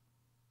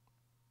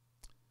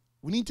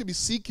 We need to be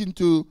seeking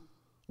to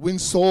win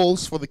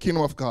souls for the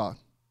kingdom of God,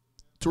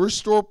 to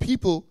restore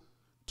people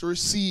to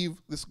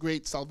receive this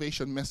great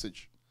salvation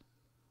message.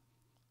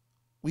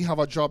 We have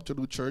a job to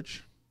do,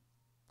 church.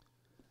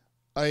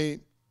 I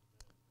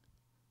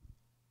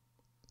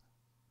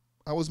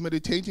was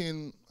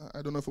meditating,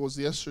 I don't know if it was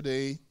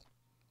yesterday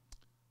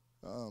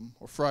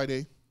or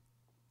Friday,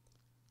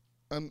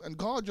 and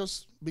God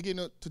just began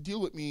to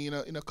deal with me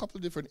in a couple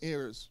of different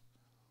areas.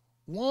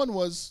 One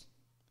was,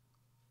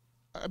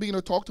 I began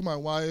to talk to my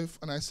wife,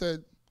 and I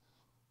said,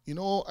 you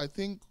know, I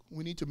think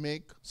we need to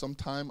make some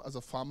time as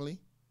a family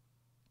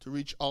to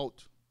reach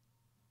out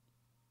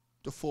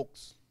to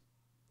folks.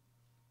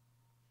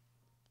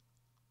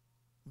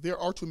 There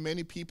are too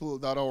many people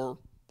that are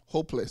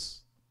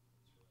hopeless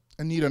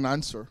and need an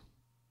answer.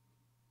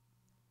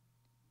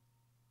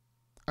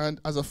 And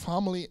as a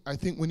family, I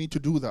think we need to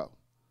do that.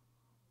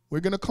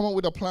 We're going to come up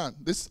with a plan.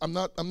 I'm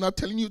not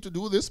telling you to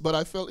do this, but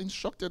I felt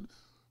instructed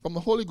from the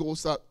Holy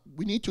Ghost that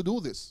we need to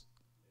do this.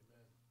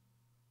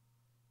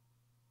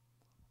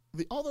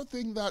 Amen. The other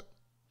thing that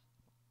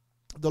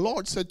the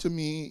Lord said to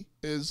me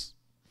is,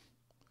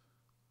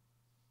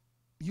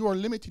 you are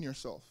limiting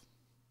yourself.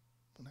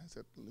 And I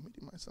said,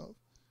 limiting myself?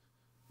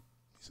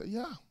 He said,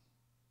 yeah.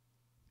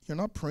 You're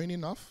not praying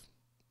enough.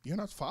 You're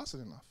not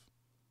fasting enough.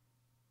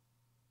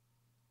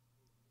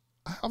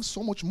 I have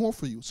so much more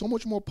for you, so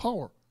much more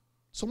power,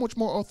 so much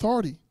more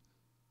authority.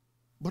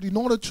 But in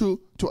order to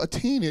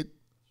attain it,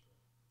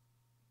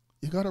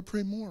 you got to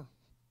pray more.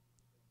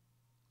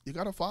 You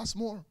got to fast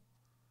more.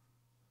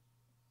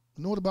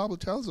 You know, the Bible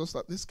tells us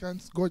that this kind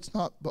of goes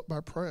not but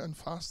by prayer and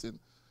fasting.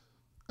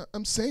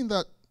 I'm saying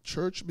that,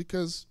 church,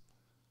 because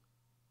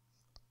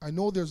I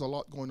know there's a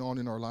lot going on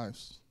in our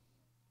lives.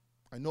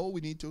 I know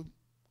we need to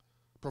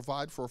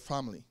provide for a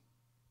family.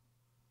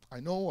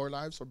 I know our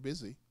lives are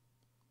busy.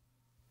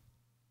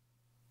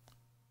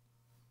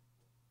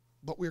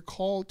 But we're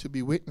called to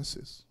be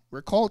witnesses.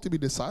 We're called to be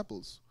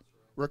disciples.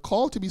 We're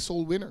called to be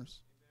soul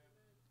winners.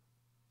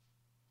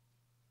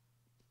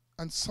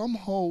 And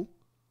somehow,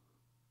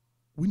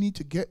 we need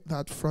to get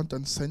that front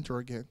and center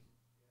again.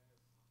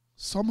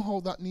 Somehow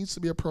that needs to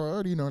be a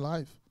priority in our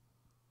life.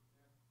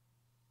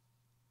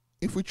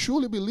 If we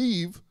truly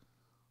believe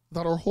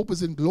that our hope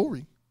is in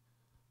glory,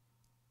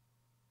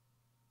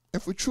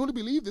 if we truly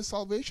believe this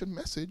salvation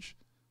message,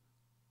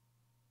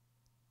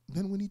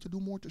 then we need to do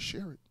more to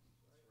share it.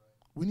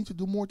 We need to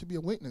do more to be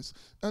a witness.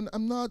 And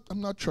I'm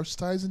not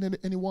chastising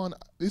anyone.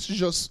 This is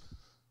just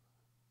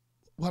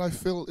what I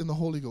feel in the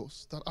Holy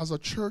Ghost, that as a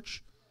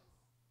church,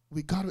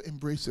 we got to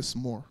embrace this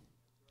more.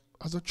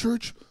 As a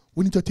church,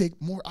 we need to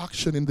take more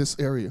action in this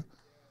area.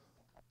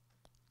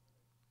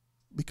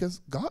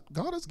 Because God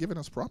has given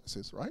us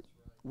promises, right?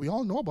 We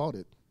all know about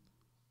it.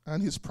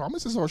 And his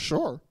promises are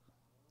sure.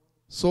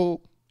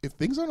 So if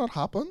things are not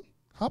happening,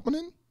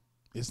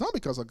 it's not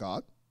because of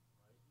God.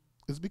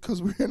 It's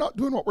because we're not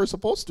doing what we're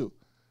supposed to.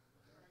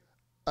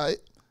 I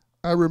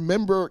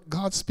remember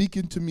God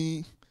speaking to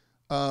me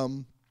at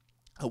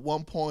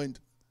one point,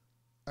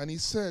 and he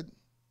said,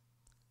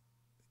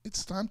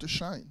 it's time to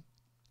shine.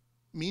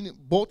 Meaning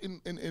both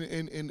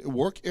in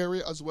work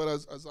area as well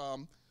as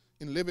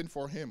in living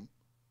for him.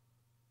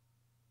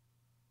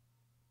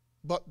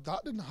 But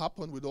that didn't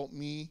happen without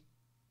me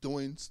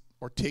doing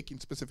or taking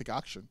specific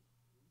action.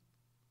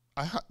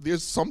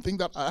 There's something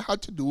that I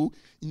had to do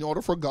in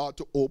order for God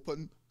to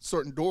open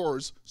certain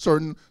doors,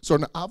 certain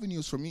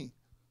avenues for me.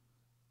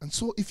 And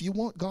so if you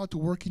want God to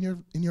work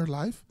in your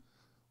life,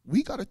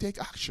 we got to take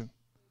action.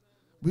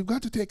 We've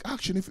got to take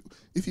action.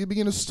 If you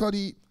begin to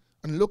study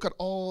and look at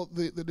all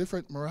the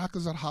different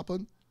miracles that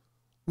happen,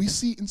 we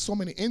see in so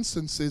many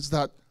instances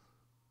that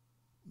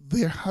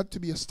there had to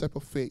be a step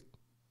of faith.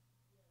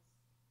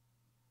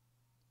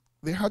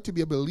 There had to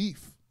be a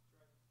belief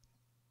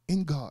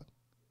in God.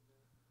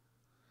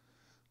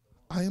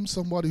 I am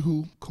somebody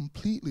who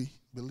completely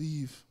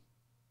believe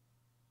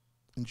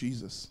in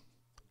Jesus.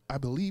 I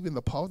believe in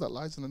the power that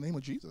lies in the name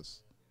of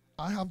Jesus.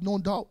 I have no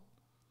doubt.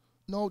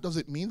 No, does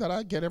it mean that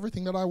I get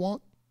everything that I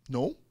want?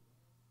 No.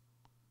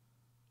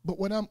 But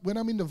when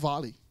I'm in the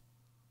valley,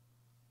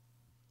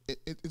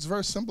 it's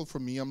very simple for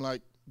me. I'm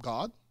like,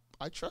 God,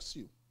 I trust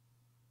you.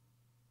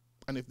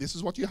 And if this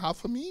is what you have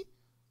for me,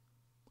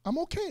 I'm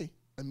okay.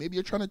 And maybe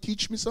you're trying to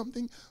teach me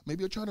something.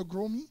 Maybe you're trying to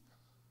grow me.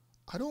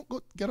 I don't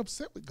get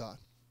upset with God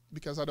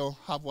because I don't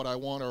have what I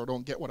want or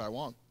don't get what I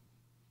want.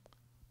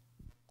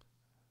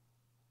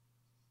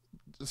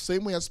 The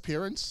same way as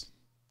parents,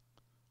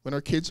 when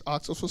our kids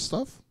ask us for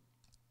stuff,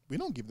 we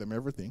don't give them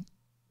everything.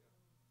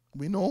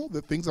 We know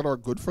the things that are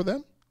good for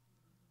them.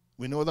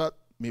 We know that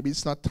maybe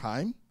it's not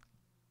time.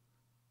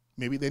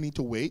 Maybe they need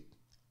to wait.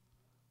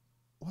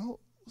 Well,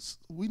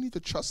 we need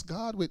to trust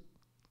God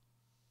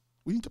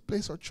we need to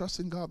place our trust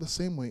in God the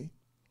same way.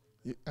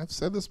 I've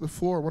said this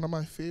before. One of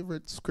my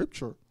favorite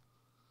scripture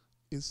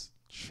is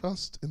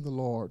trust in the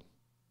Lord.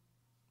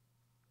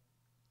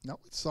 Not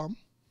with some,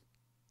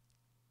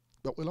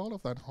 but with all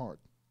of that heart.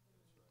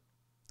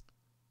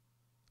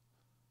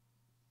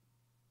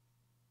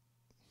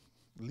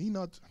 Lean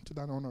not to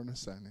that own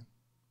understanding.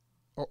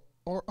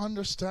 Or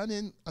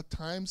understanding at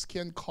times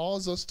can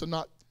cause us to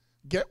not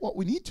get what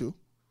we need to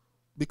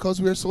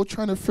because we're so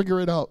trying to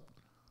figure it out.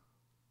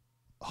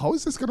 How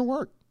is this going to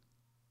work?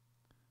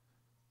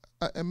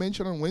 I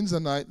mentioned on Wednesday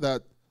night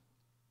that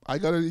I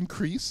got an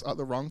increase at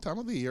the wrong time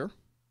of the year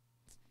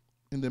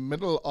in the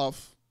middle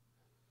of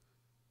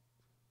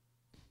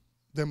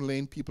them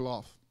laying people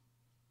off.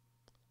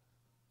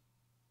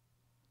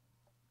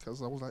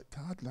 Because I was like,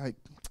 God,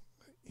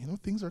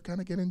 things are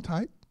kind of getting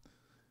tight.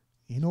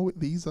 With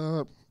these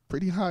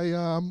pretty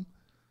high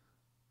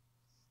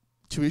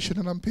tuition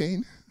that I'm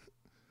paying.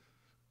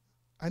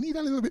 I need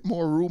a little bit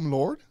more room,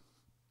 Lord.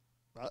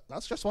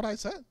 That's just what I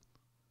said.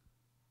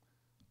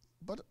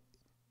 But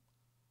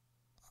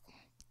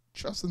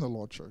trust in the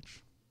Lord,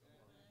 church.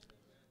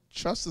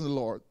 Trust in the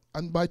Lord.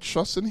 And by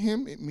trusting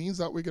him, it means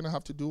that we're going to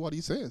have to do what he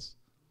says.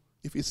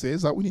 If he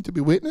says that we need to be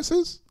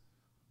witnesses,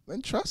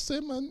 then trust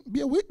him and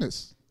be a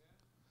witness.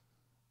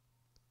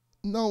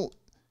 No,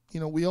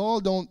 we all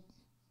don't.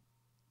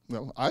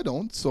 Well, I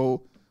don't.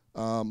 So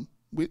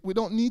we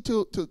don't need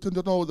to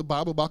know the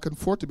Bible back and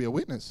forth to be a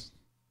witness.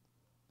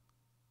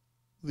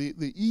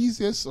 The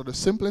easiest or the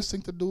simplest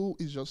thing to do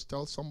is just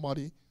tell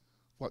somebody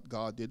what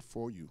God did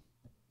for you.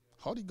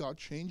 How did God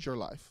change your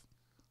life?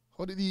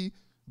 How did he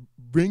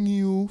bring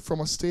you from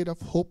a state of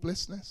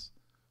hopelessness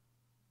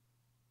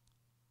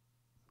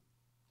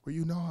where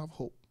you now have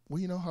hope,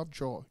 where you now have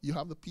joy? You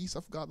have the peace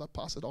of God that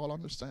passes all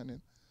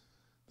understanding.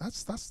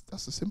 That's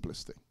the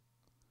simplest thing.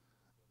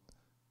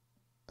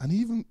 And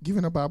even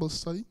giving a Bible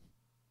study,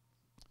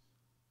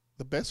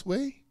 the best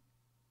way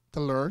to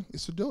learn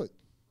is to do it.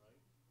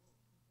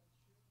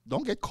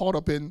 Don't get caught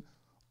up in,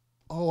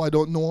 I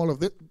don't know all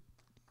of it.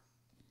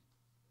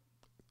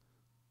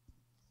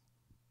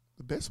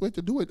 The best way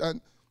to do it,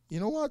 and you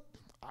know what?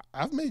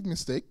 I've made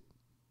mistake.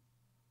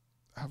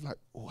 I'm like,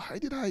 why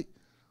did I?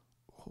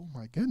 Oh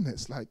my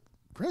goodness! Like,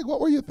 Greg,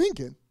 what were you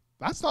thinking?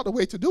 That's not the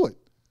way to do it.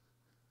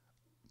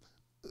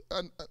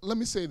 And let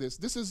me say this: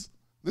 this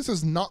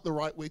is not the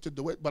right way to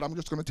do it. But I'm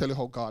just going to tell you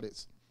how God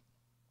is.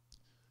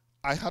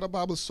 I had a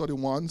Bible study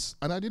once,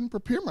 and I didn't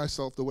prepare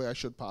myself the way I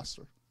should,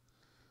 Pastor.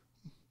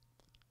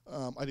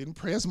 I didn't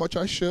pray as much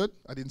as I should.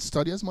 I didn't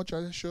study as much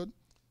as I should.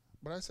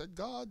 But I said,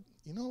 God,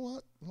 you know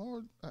what?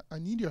 Lord, I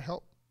need your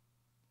help.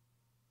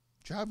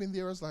 Jav in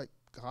there is like,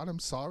 God, I'm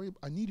sorry.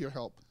 I need your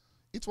help.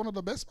 It's one of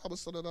the best Bible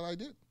studies that I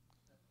did.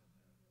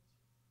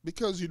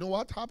 Because you know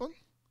what happened?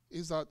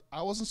 Is that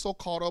I wasn't so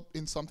caught up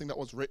in something that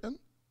was written.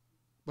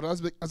 But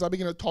as I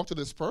began to talk to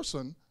this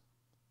person,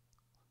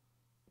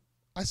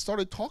 I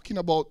started talking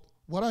about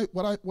what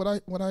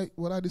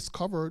I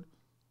discovered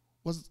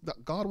was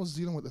that God was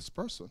dealing with this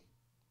person.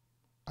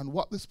 And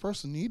what this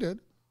person needed,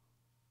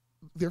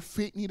 their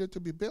faith needed to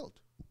be built.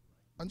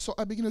 And so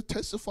I began to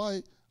testify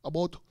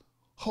about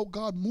how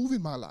God moved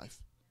in my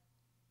life.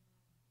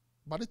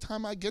 By the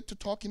time I get to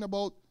talking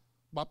about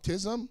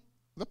baptism,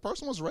 the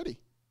person was ready.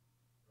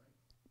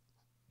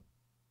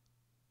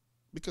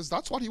 Because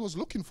that's what he was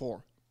looking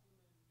for.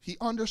 He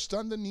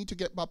understood the need to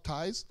get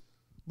baptized,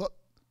 but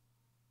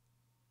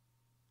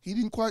he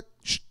didn't quite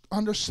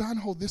understand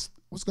how this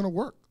was going to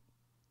work.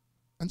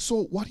 And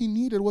so what he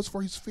needed was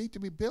for his faith to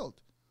be built,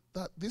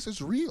 that this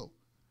is real.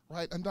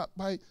 right? And that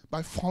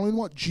by following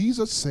what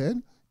Jesus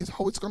said is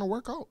how it's going to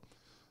work out.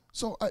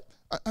 So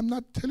I'm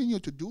not telling you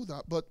to do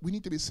that, but we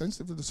need to be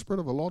sensitive to the Spirit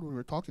of the Lord when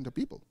we're talking to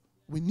people.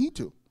 We need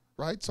to,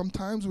 right?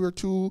 Sometimes we're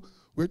too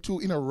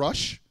in a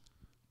rush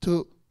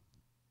to,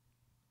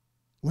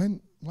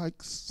 when, like,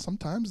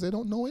 sometimes they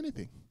don't know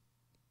anything.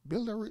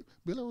 Build a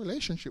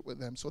relationship with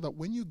them so that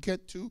when you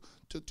get to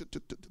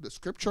the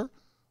Scripture,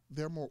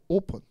 they're more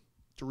open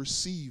to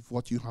receive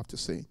what you have to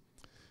say.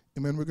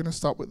 Amen. We're going to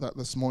start with that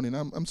this morning.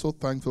 I'm so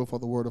thankful for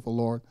the word of the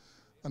Lord.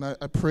 And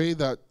I pray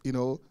that,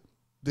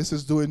 this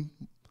is doing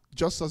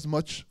just as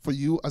much for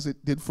you as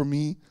it did for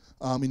me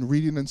in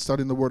reading and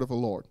studying the word of the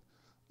Lord.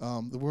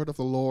 The word of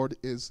the Lord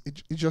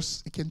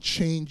it can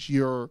change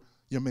your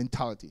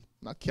mentality.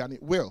 Not can,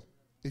 it will,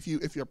 if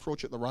you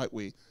approach it the right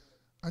way.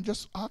 And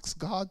just ask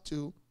God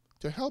to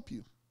help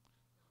you,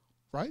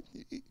 right?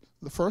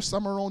 The first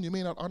time around, you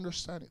may not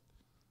understand it,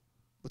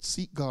 but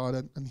seek God,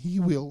 and He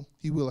will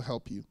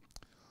help you.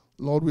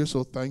 Lord, we're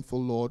so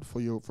thankful, Lord,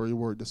 for your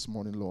word this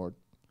morning, Lord.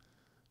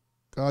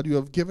 God, you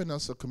have given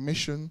us a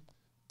commission,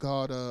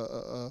 God,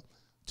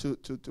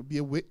 to be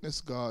a witness,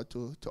 God,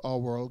 to our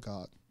world,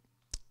 God.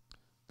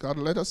 God,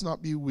 let us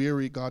not be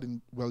weary, God,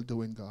 in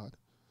well-doing, God.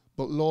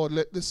 But, Lord,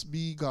 let this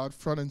be, God,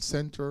 front and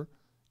center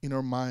in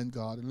our mind,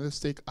 God. And let's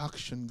take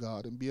action,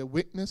 God, and be a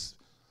witness,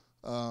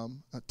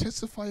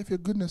 testify of your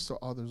goodness to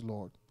others,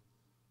 Lord.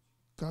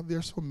 God, there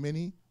are so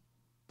many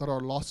that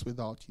are lost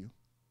without you.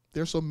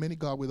 There are so many,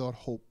 God, without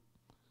hope.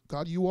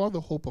 God, you are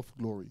the hope of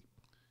glory.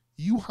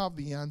 You have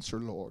the answer,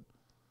 Lord.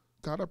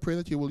 God, I pray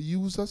that you will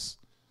use us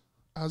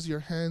as your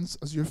hands,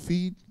 as your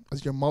feet,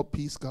 as your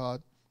mouthpiece,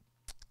 God.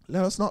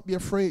 Let us not be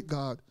afraid,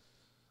 God,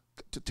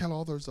 to tell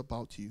others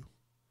about you.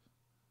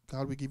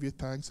 God, we give you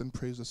thanks and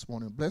praise this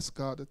morning. Bless,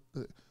 God,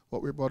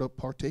 what we're about to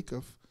partake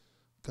of,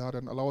 God,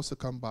 and allow us to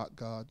come back,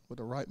 God, with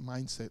the right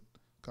mindset,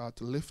 God,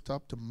 to lift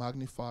up, to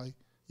magnify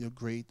your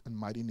great and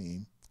mighty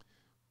name.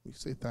 We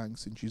say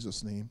thanks in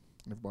Jesus' name.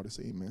 And everybody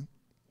say amen.